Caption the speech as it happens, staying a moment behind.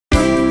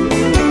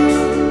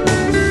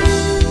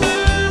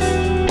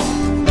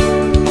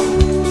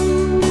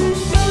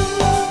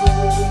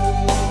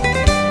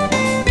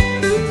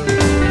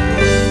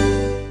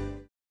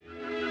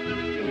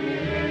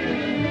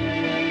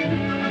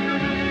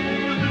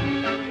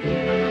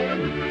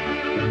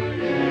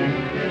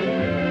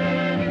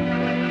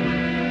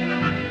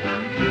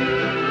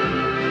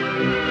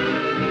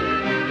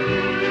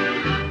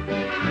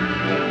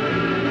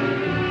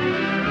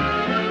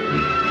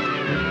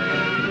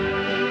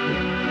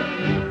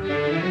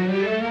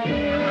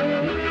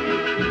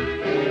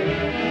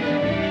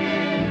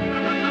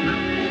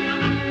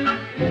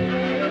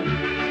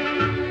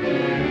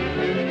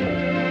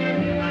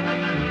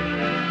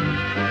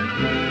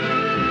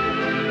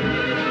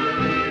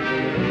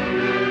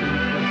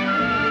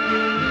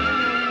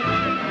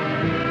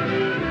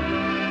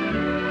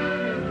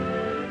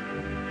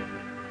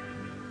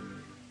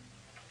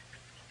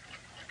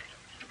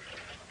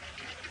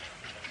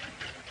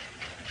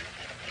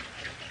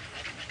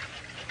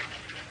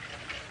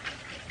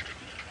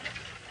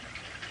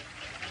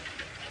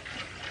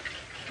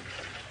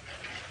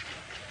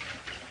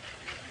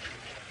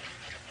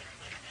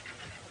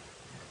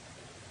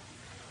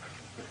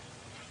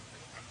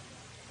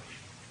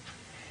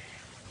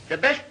The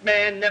best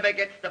man never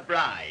gets the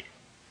bride.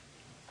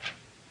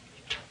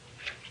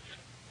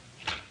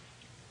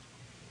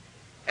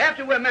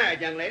 After we're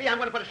married, young lady, I'm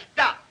going to put a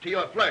stop to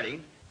your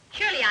flirting.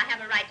 Surely I have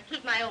a right to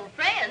keep my old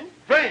friends.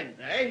 Friends,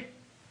 eh?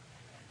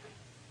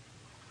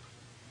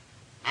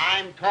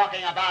 I'm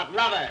talking about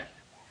lovers.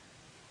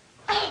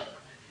 Oh,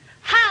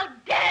 how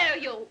dare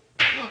you!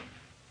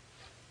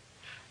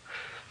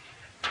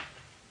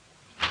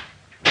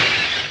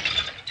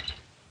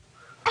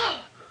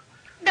 Oh,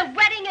 the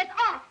wedding is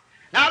off.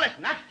 Now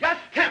listen, that's just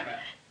temper.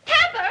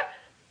 Temper?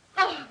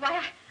 Oh,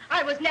 why,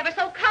 I was never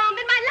so calm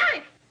in my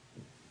life.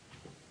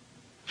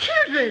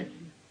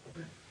 Children!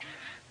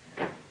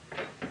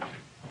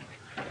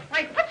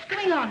 Why, what's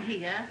going on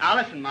here? Now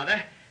listen,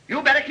 Mother.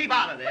 You better keep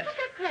out of this. What was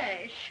that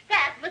crash?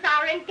 That was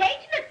our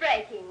engagement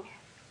breaking.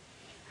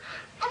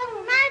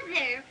 Oh,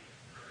 Mother.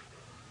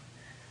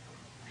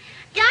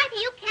 Dorothy,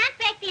 you can't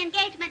break the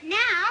engagement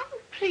now.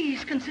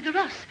 Please consider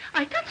us.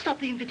 I can't stop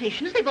the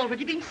invitations. They've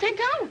already been sent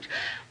out.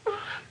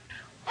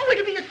 Oh,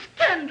 it'll be a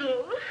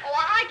scandal. Oh,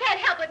 I can't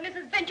help it,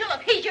 Mrs. Binchel,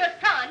 if he's your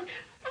son.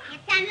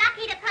 It's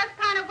unlucky to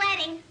postpone a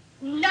wedding.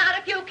 Not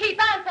if you keep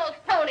on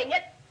postponing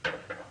it.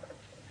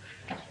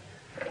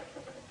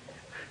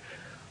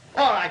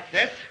 All right,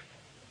 sis.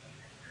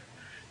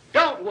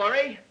 Don't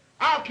worry.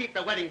 I'll keep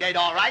the wedding date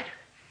all right.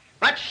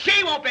 But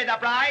she won't be the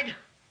bride.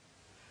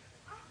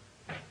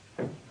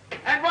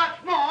 And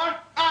what's more,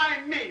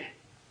 I mean it.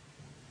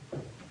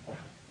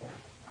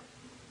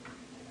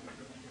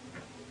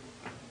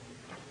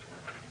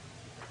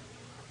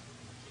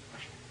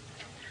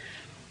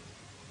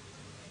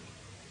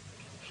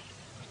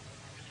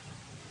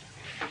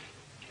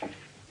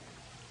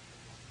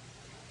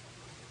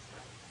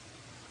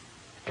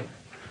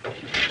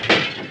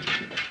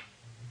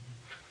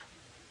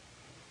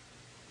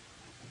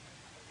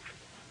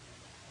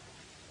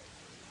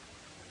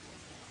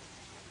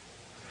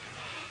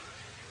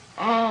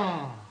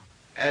 Oh,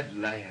 at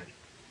last.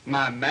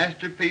 My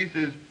masterpiece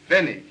is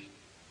finished.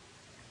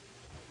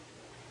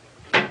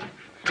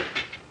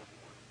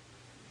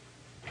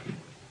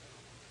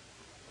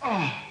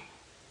 Oh,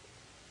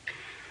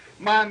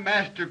 my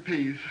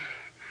masterpiece.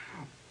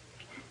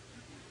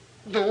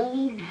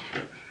 Oh.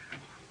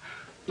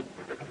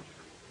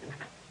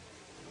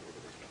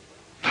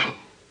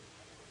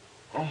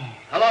 Oh.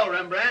 Hello,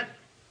 Rembrandt.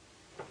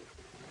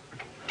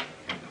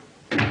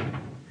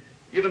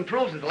 You've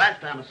improved since the last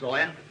time I saw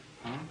you.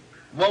 Huh?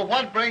 Well,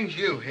 what brings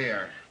you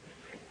here?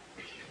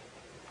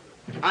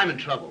 I'm in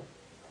trouble.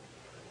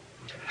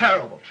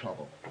 Terrible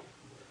trouble.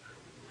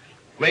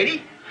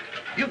 Grady,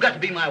 you've got to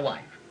be my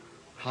wife.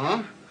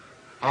 Huh?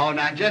 Oh,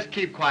 now just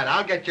keep quiet.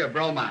 I'll get you a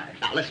bromide.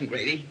 Now, listen,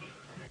 Grady.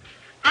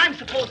 I'm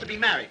supposed to be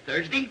married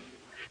Thursday.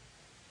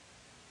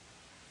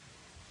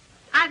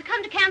 I've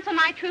come to cancel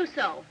my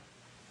trousseau.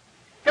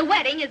 The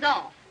wedding is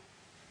off.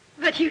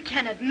 But you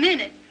cannot mean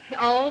it.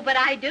 Oh, but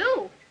I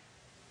do.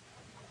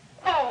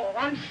 Oh,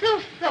 I'm so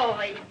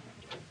sorry.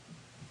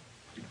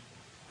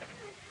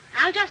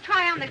 I'll just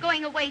try on the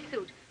going-away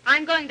suit.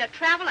 I'm going to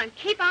travel and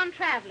keep on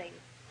traveling.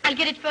 I'll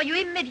get it for you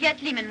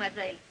immediately,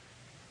 mademoiselle.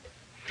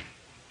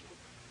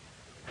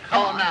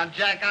 Oh, now,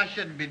 Jack, I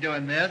shouldn't be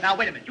doing this. Now,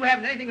 wait a minute. You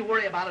haven't anything to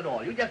worry about at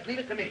all. You just leave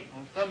it to me.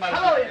 Oh,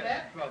 hello,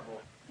 Yvette.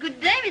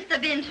 Good day,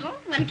 Mr. Binchel.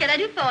 What can I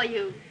do for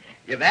you?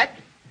 Yvette,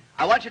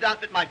 I want you to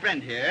outfit my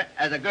friend here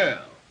as a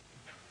girl.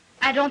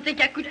 I don't think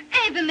I could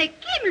ever make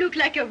him look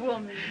like a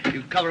woman.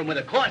 You cover him with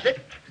a corset.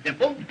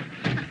 Simple.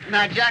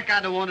 Now, Jack,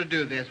 I don't want to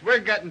do this. We're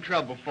getting in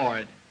trouble for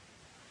it.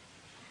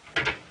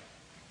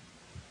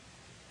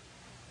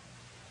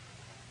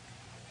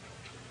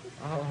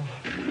 Oh.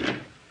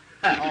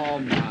 Oh,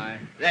 my.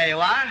 There you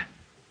are.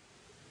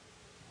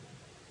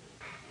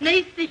 Now,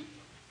 ici.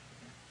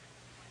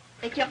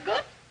 Take your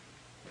coat.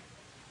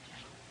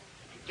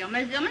 Take your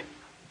measurement.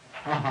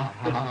 Hello,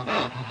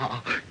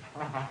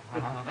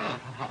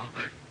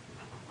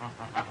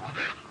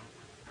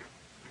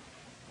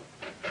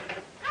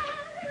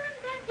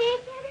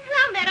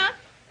 Meadows.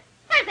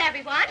 Where's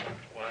everyone?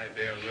 Why,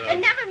 they're...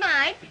 Never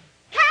mind.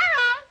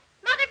 Carol!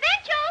 Mother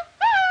Binchel!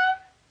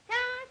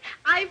 Oh,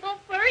 I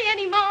won't worry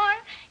anymore.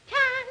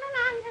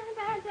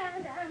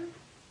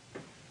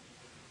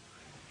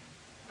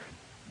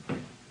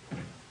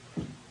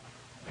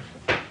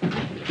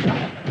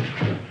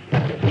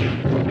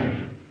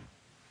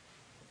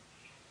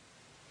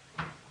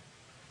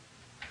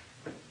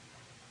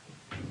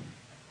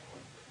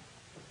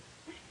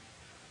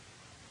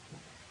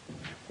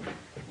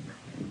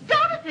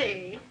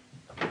 Dorothy!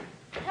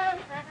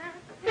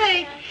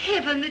 Thank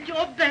heaven that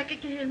you're back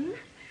again.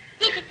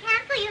 Did you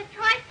cancel your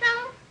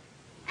torso?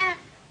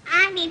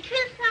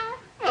 Trousseau?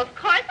 Well, of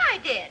course I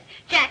did.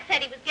 Jack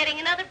said he was getting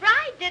another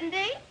bride, didn't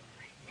he?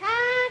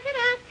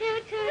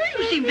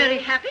 You seem very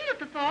happy at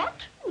the thought.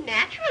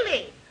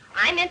 Naturally.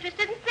 I'm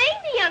interested in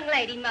seeing the young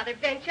lady, Mother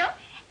Binchel,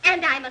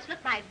 and I must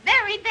look my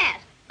very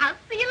best. I'll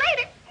see you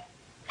later.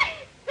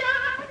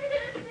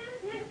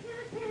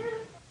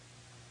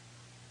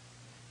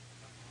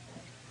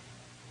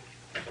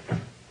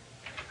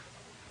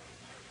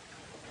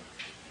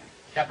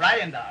 Step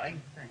right in,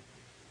 darling. Thanks.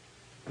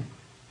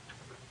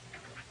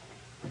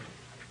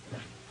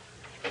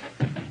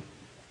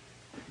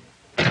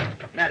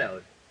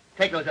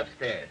 Take those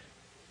upstairs.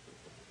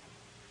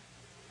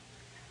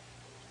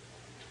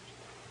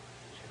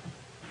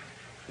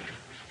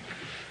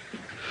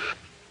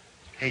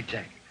 Hey,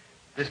 Jack,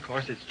 this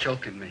corset's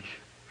choking me.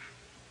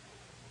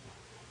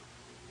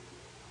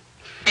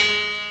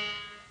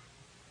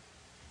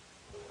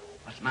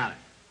 What's the matter?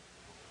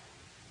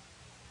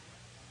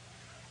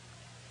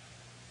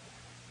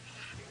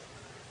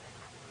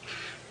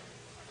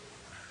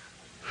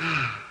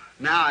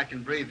 Now I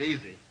can breathe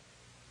easy.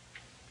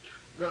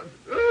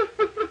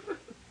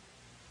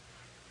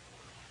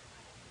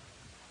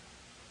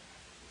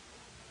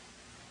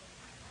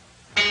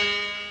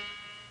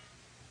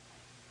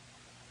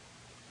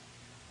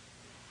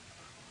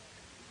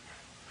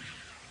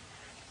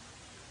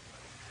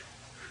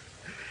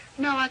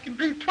 Now I can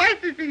breathe twice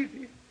as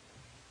easy.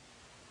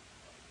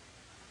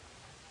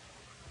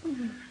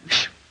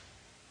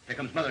 Here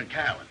comes Mother and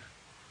Carolyn.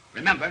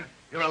 Remember,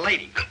 you're a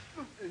lady.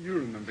 You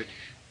remember.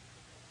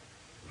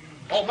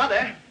 Oh,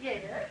 Mother,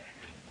 Yes?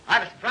 I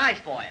have a surprise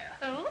for you.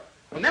 Oh?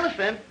 Well,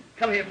 Millicent,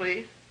 come here,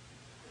 please.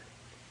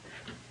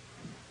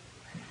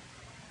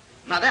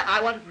 Mother,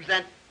 I want to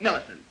present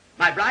Millicent,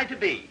 my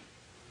bride-to-be.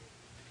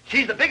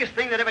 She's the biggest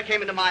thing that ever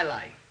came into my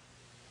life.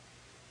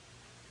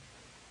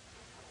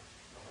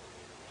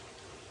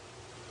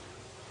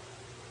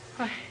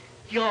 Why,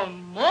 you're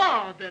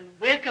more than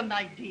welcome,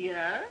 my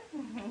dear.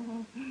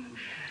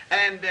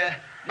 And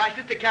my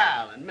sister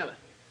Carolyn, Millicent.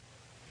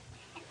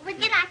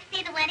 Would you like to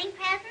see the wedding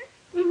presents?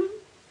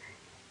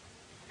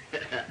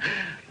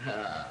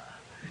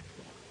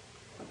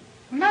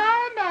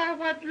 My,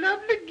 what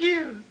lovely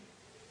gifts.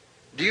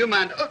 Do you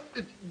mind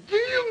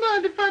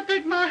if I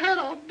take my hat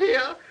off,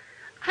 dear?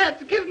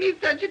 Hats give me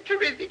such a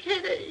terrific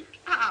headache.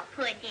 Oh,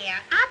 poor dear.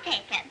 I'll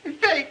take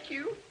it. Thank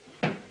you.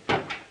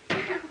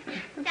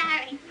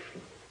 Sorry.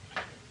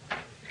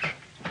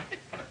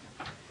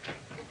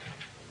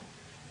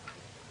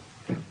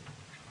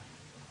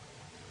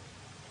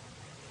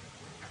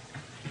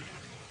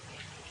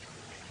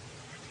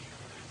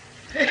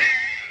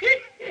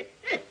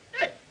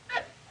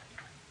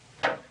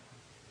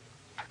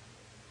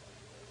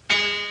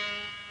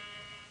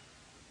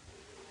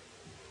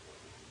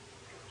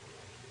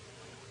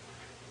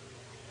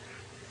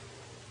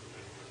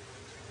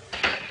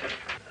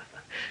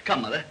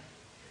 Come, Mother.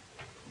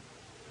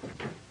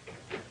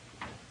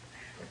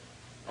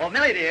 Oh,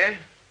 Millie, dear.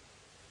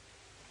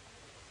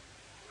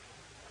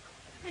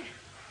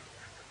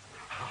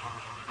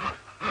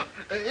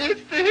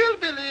 It's the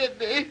hillbilly in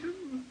me.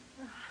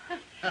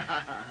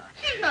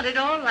 She's not at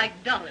all like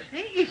Dorothy,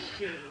 is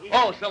she?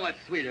 Oh, so much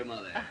sweeter,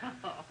 Mother.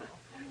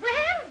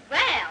 Well,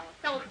 well,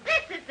 so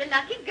this is the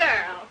lucky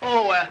girl.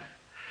 Oh,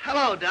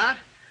 hello, Dot.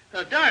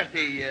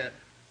 Dorothy,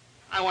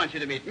 I want you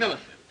to meet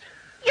Millicent.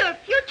 Your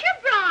future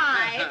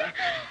bride.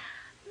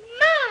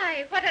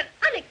 My, what an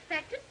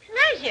unexpected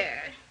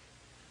pleasure.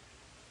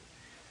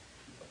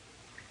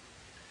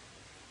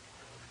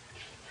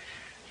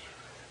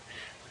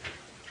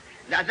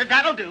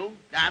 That'll do.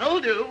 That'll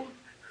do.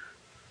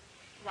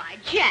 Why,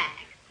 Jack,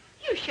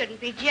 you shouldn't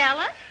be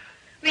jealous.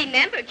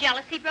 Remember,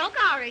 jealousy broke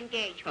our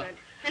engagement,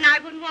 and I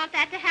wouldn't want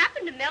that to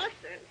happen to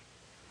Millicent.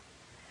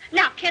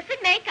 Now, kiss and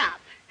make up.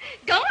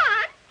 Go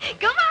on.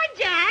 Go on,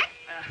 Jack.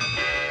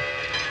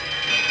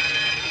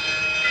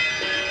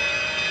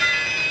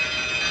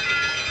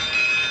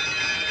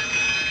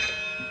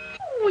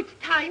 Oh, it's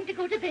time to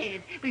go to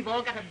bed. We've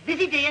all got a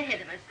busy day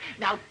ahead of us.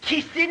 Now,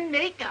 kiss and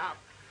make up.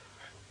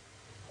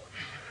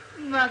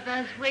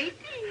 Mother's waiting.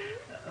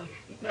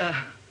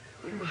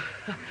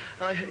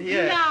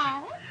 Yes.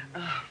 Now.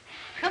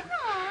 Come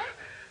on.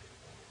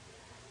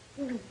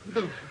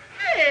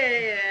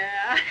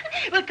 Yeah.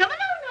 Well, come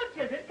along now,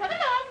 children. Come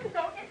along.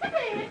 Don't get to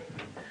bed.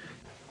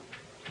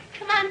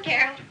 Come on,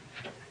 Carol.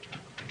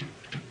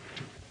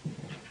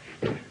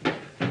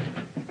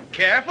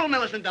 Careful,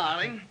 Millicent,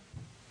 darling.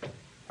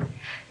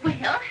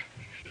 Well,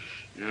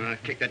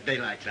 Kick the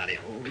daylights out of you.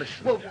 Oh,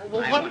 listen. Well, I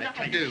what want did to I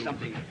tell you do?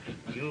 something.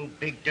 You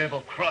big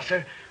devil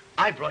crosser.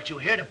 I brought you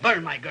here to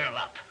burn my girl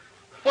up.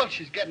 Well,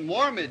 she's getting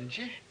warm, isn't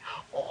she?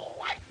 Oh,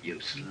 you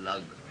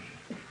slug.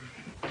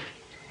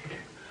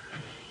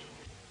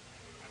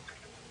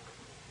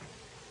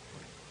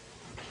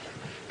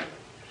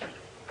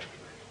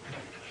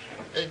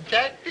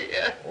 Jack,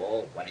 dear.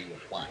 Oh, what do you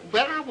want?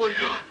 Well, I was...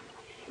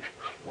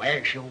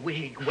 Where's your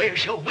wig?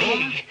 Where's your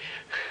wig?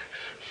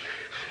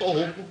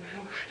 Oh,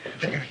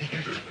 there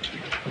it is.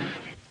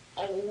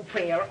 oh,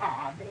 where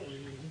are they?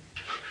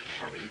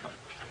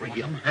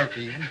 Hurry, I'm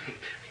hurrying.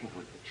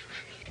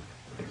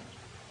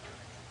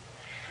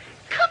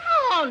 Come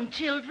on,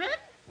 children.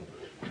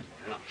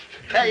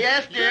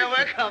 Yes, dear,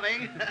 we're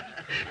coming.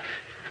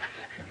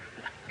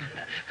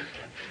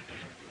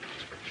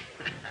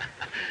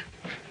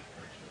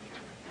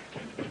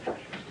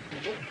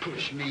 Don't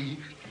push me.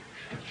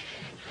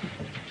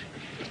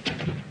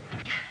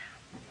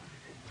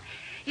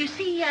 You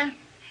see,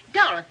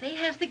 Dorothy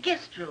has the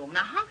guest room. Now,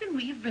 how can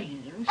we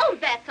arrange? Oh,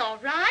 that's all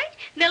right.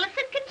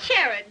 Millicent can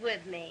share it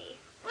with me.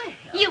 Well,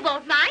 You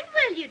won't mind,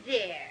 will you,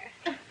 dear?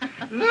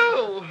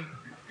 No.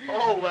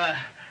 Oh,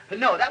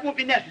 No, that won't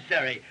be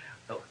necessary.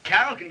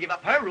 Carol can give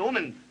up her room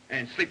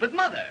and sleep with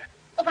Mother.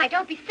 Oh, why,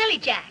 don't be silly,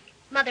 Jack.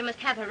 Mother must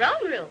have her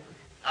own room.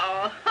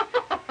 Oh,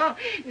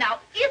 now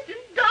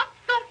isn't that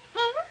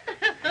thoughtful?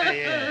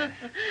 Yeah.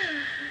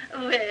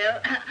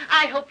 Well,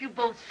 I hope you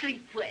both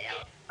sleep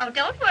well. Oh,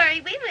 don't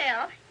worry, we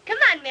will. Come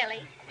on,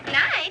 Millie.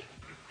 Night.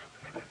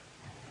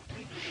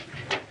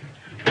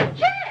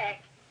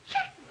 Jack,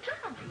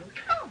 darling,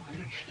 come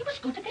on. You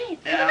must go to bed.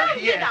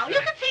 Yes. Now, you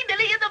can see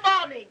Millie in the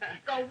morning.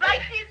 Go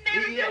right in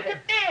there and go to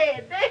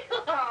bed. There you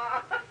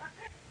are.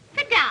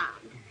 Sit down.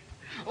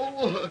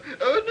 Oh,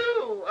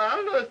 no,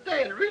 I'll not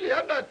stand. Really,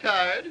 I'm not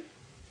tired.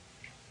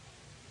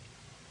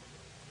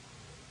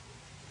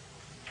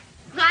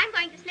 Well, I'm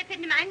going to slip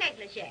into my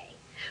negligee.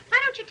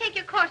 Why don't you take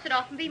your corset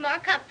off and be more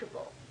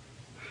comfortable?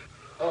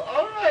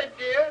 All right,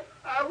 dear.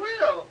 I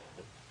will.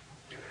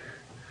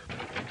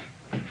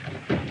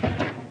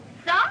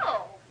 So,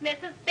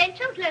 Mrs.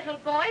 Bencham's little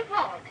boy,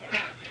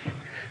 Walter.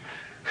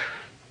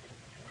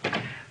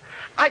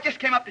 I just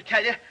came up to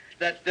tell you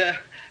that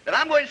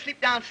I'm going to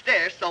sleep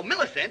downstairs so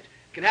Millicent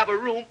can have a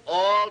room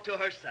all to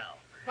herself.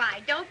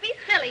 Why, don't be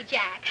silly,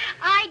 Jack.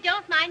 I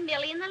don't mind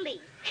Millie in the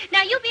least.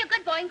 Now, you be a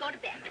good boy and go to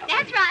bed.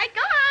 That's right.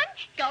 Go on.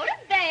 Go to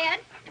bed.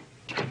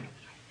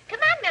 Come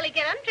on, Millie,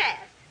 get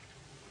undressed.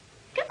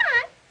 Come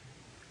on.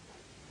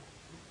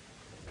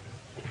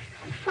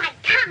 Why,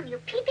 Tom, you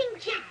peeping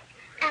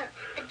Jack.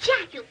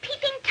 Jack, you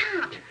peeping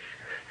Tom.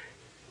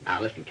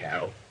 Now, listen,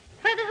 Carol.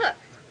 Where are the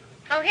hooks?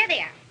 Oh, here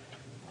they are.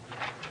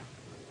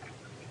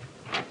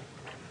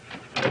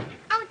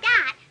 Oh,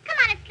 Dot, come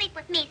on and sleep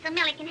with me so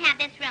Millie can have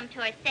this room to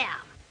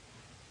herself.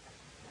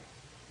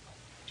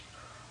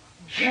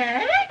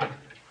 Jack?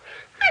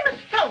 I'm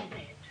astounded.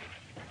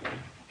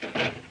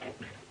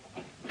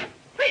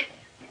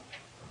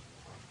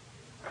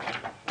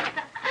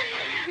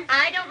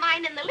 I don't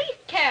mind in the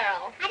least,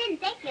 Carol. I didn't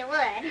think you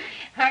would.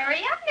 Hurry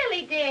up,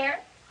 Millie, dear.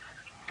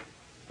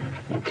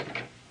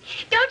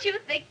 Don't you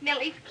think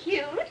Millie's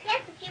cute?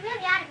 Yes, but she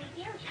really ought to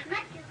be viewed. She's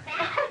not too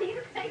fat. Oh,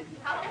 you think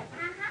so?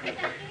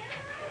 Uh-huh.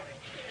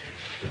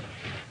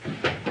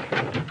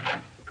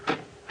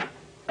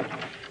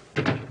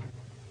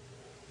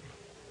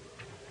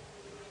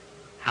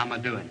 How am I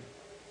doing?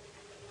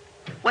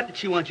 What did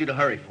she want you to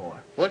hurry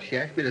for? Well, she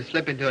asked me to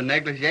slip into a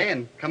negligee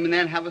and come in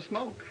there and have a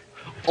smoke.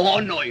 Oh,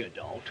 no, you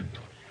don't.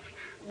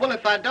 Well,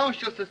 if I don't,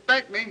 she'll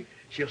suspect me.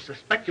 She'll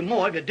suspect you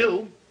more if you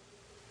do.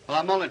 Well,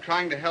 I'm only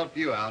trying to help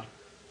you out.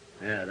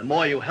 Yeah, the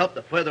more you help,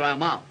 the further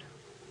I'm out.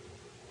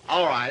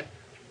 All right.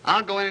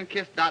 I'll go in and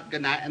kiss Dot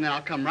goodnight, and then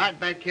I'll come right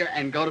back here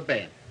and go to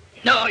bed.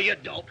 No, you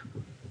don't.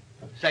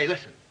 Say,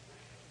 listen.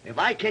 If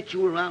I catch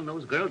you around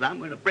those girls, I'm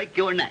going to break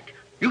your neck.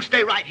 You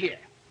stay right here.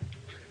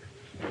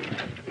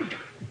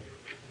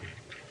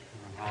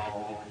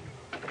 Oh.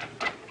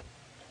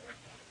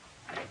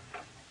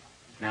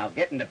 Now,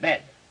 get into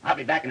bed. I'll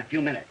be back in a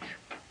few minutes.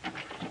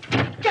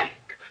 Jack,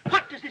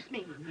 what does this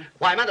mean?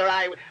 Why, Mother,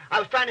 I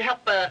was trying to help,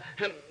 I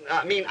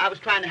was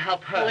trying to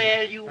help her.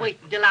 Well, you wait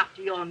until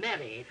after you're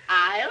married.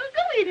 I'll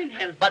go in and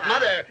help. But, her.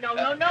 Mother... No.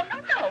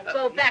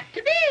 Go back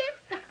to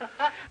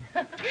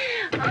bed.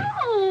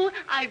 Oh,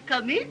 I've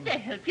come in to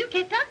help you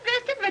get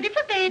undressed and ready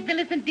for bed,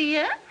 Millicent,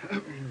 dear.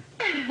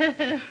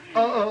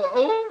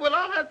 Well,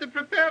 I'll have to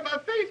prepare my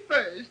face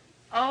first.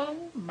 Oh,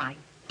 my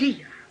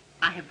dear.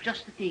 I have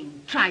just the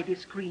thing. Try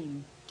this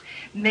cream.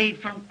 Made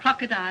from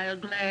crocodile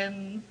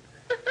glands.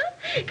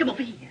 Come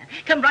over here.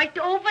 Come right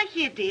over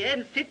here, dear,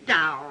 and sit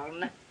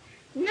down.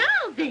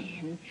 Now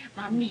then,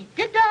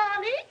 Mamita,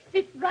 darling,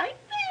 sit right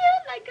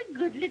there like a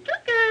good little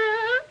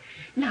girl.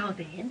 Now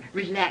then,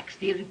 relax,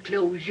 dear, and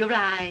close your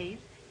eyes.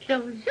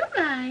 Close your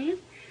eyes.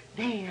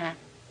 There.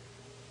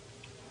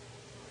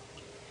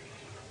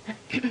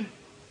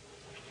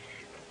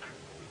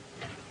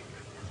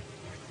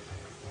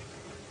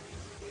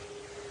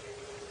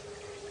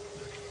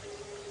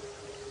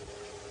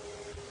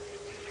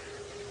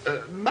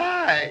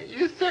 My,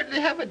 you certainly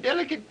have a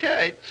delicate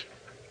touch.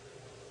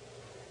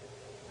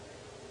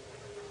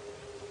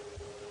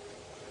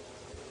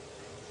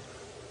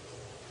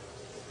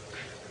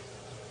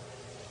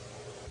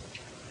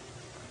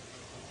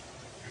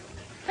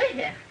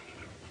 There.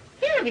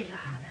 Here we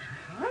are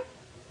now.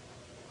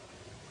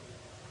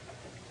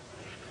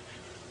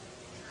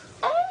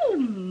 Oh,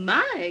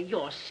 my,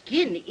 your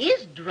skin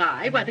is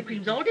dry. Why, the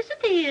cream's all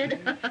disappeared.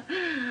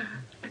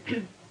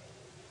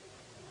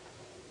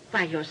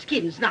 Why, your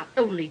skin's not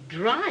only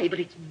dry, but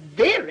it's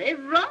very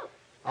rough.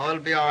 Oh,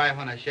 it'll be all right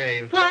when I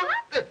shave. What?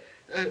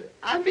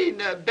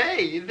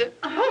 Bathe.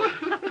 Oh.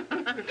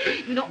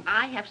 You know,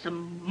 I have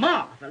some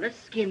marvelous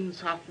skin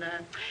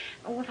softener.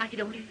 Oh, if I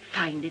could only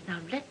find it. Now,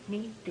 let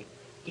me...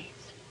 Yes.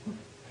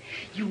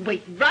 You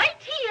wait right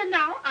here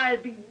now. I'll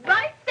be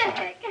right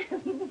back.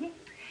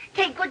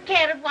 Take good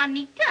care of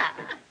Juanita.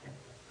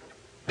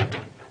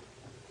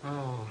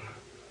 Oh,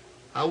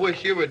 I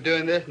wish you were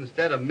doing this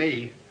instead of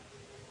me.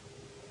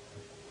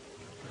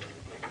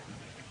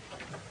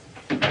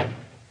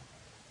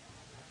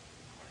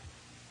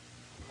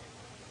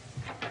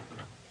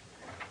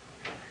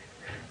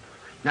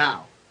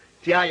 Now,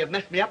 See how you've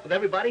messed me up with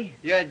everybody?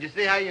 Yeah, did you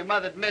see how your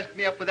mother messed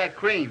me up with that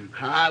cream?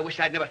 I wish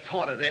I'd never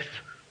thought of this.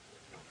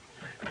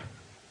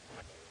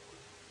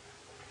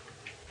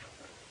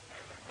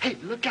 Hey,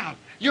 look out.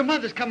 Your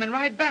mother's coming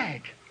right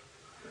back.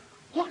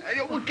 What?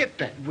 Well, get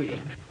that wig.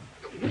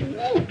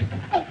 Oh,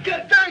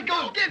 there he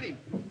goes. Get him.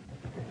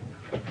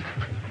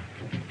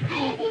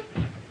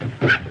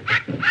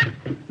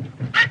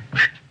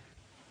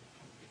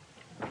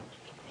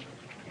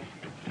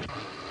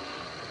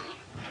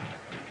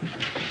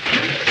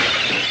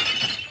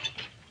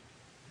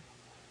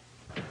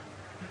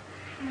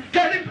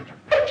 Get him.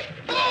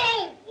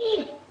 Oh!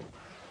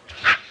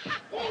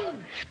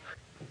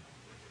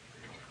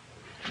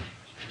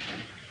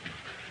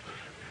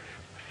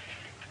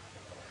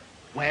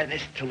 Wear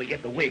this till we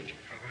get the wig.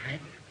 All right.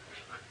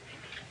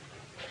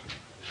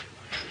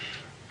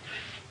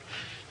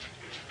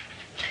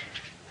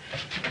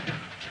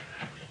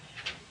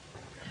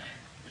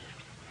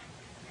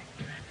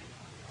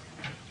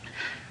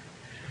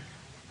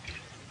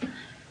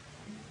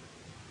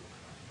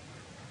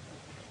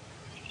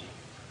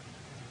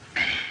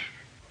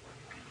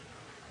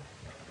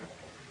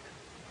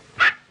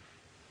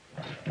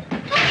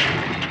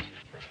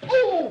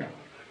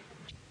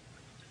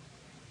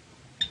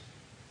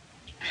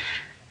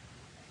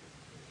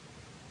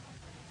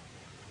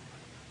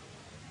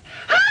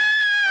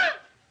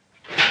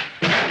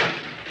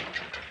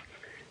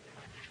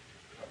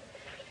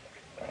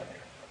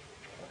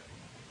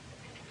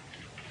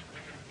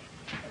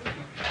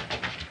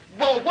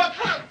 Whoa, what's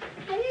up?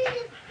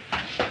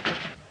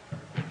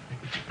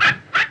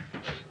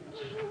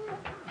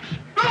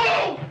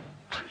 Oh!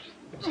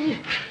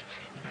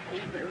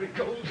 There he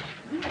goes.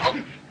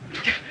 Oh,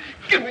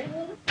 give me.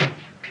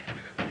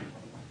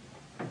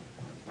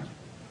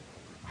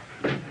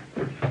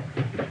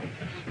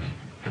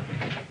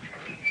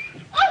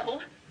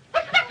 Oh,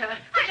 what's the matter?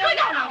 What's going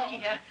on out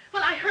here?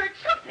 Well, I heard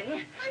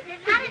something.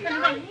 Not in the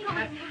room.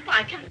 Well,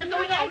 I can't be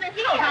going on this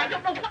house. I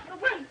don't know what in the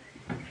world.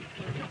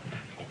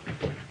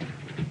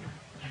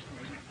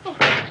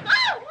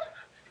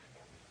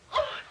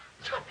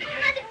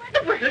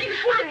 The world is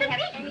full of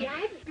confusion.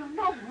 I don't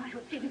know. I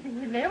don't see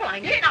anything in there. Well, I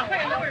get out. I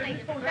know where it's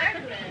supposed to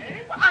be.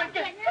 Well, I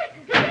just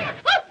listen to that.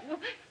 Oh!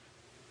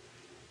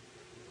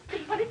 See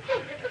what it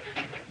says.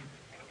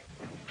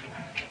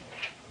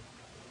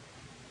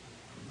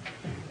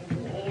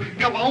 Oh,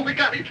 come on, we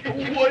got to get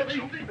you.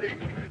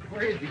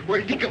 Where's he?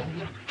 Where'd he go?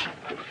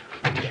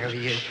 There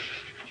he is.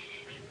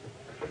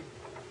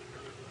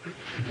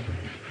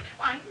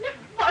 I never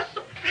was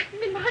so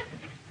frightened in my life.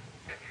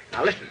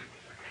 Now listen,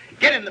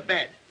 get in the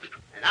bed,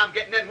 and I'm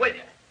getting in with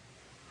you.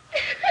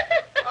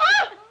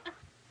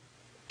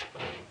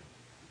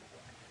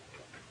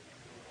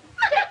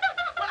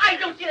 Well, I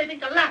don't see anything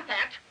to laugh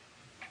at.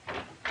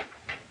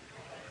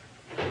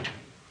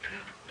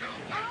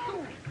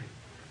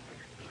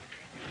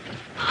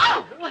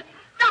 Oh,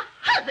 the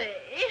huzzy!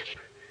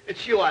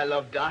 It's you I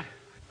love, Dot.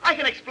 I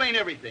can explain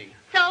everything.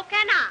 So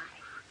can I.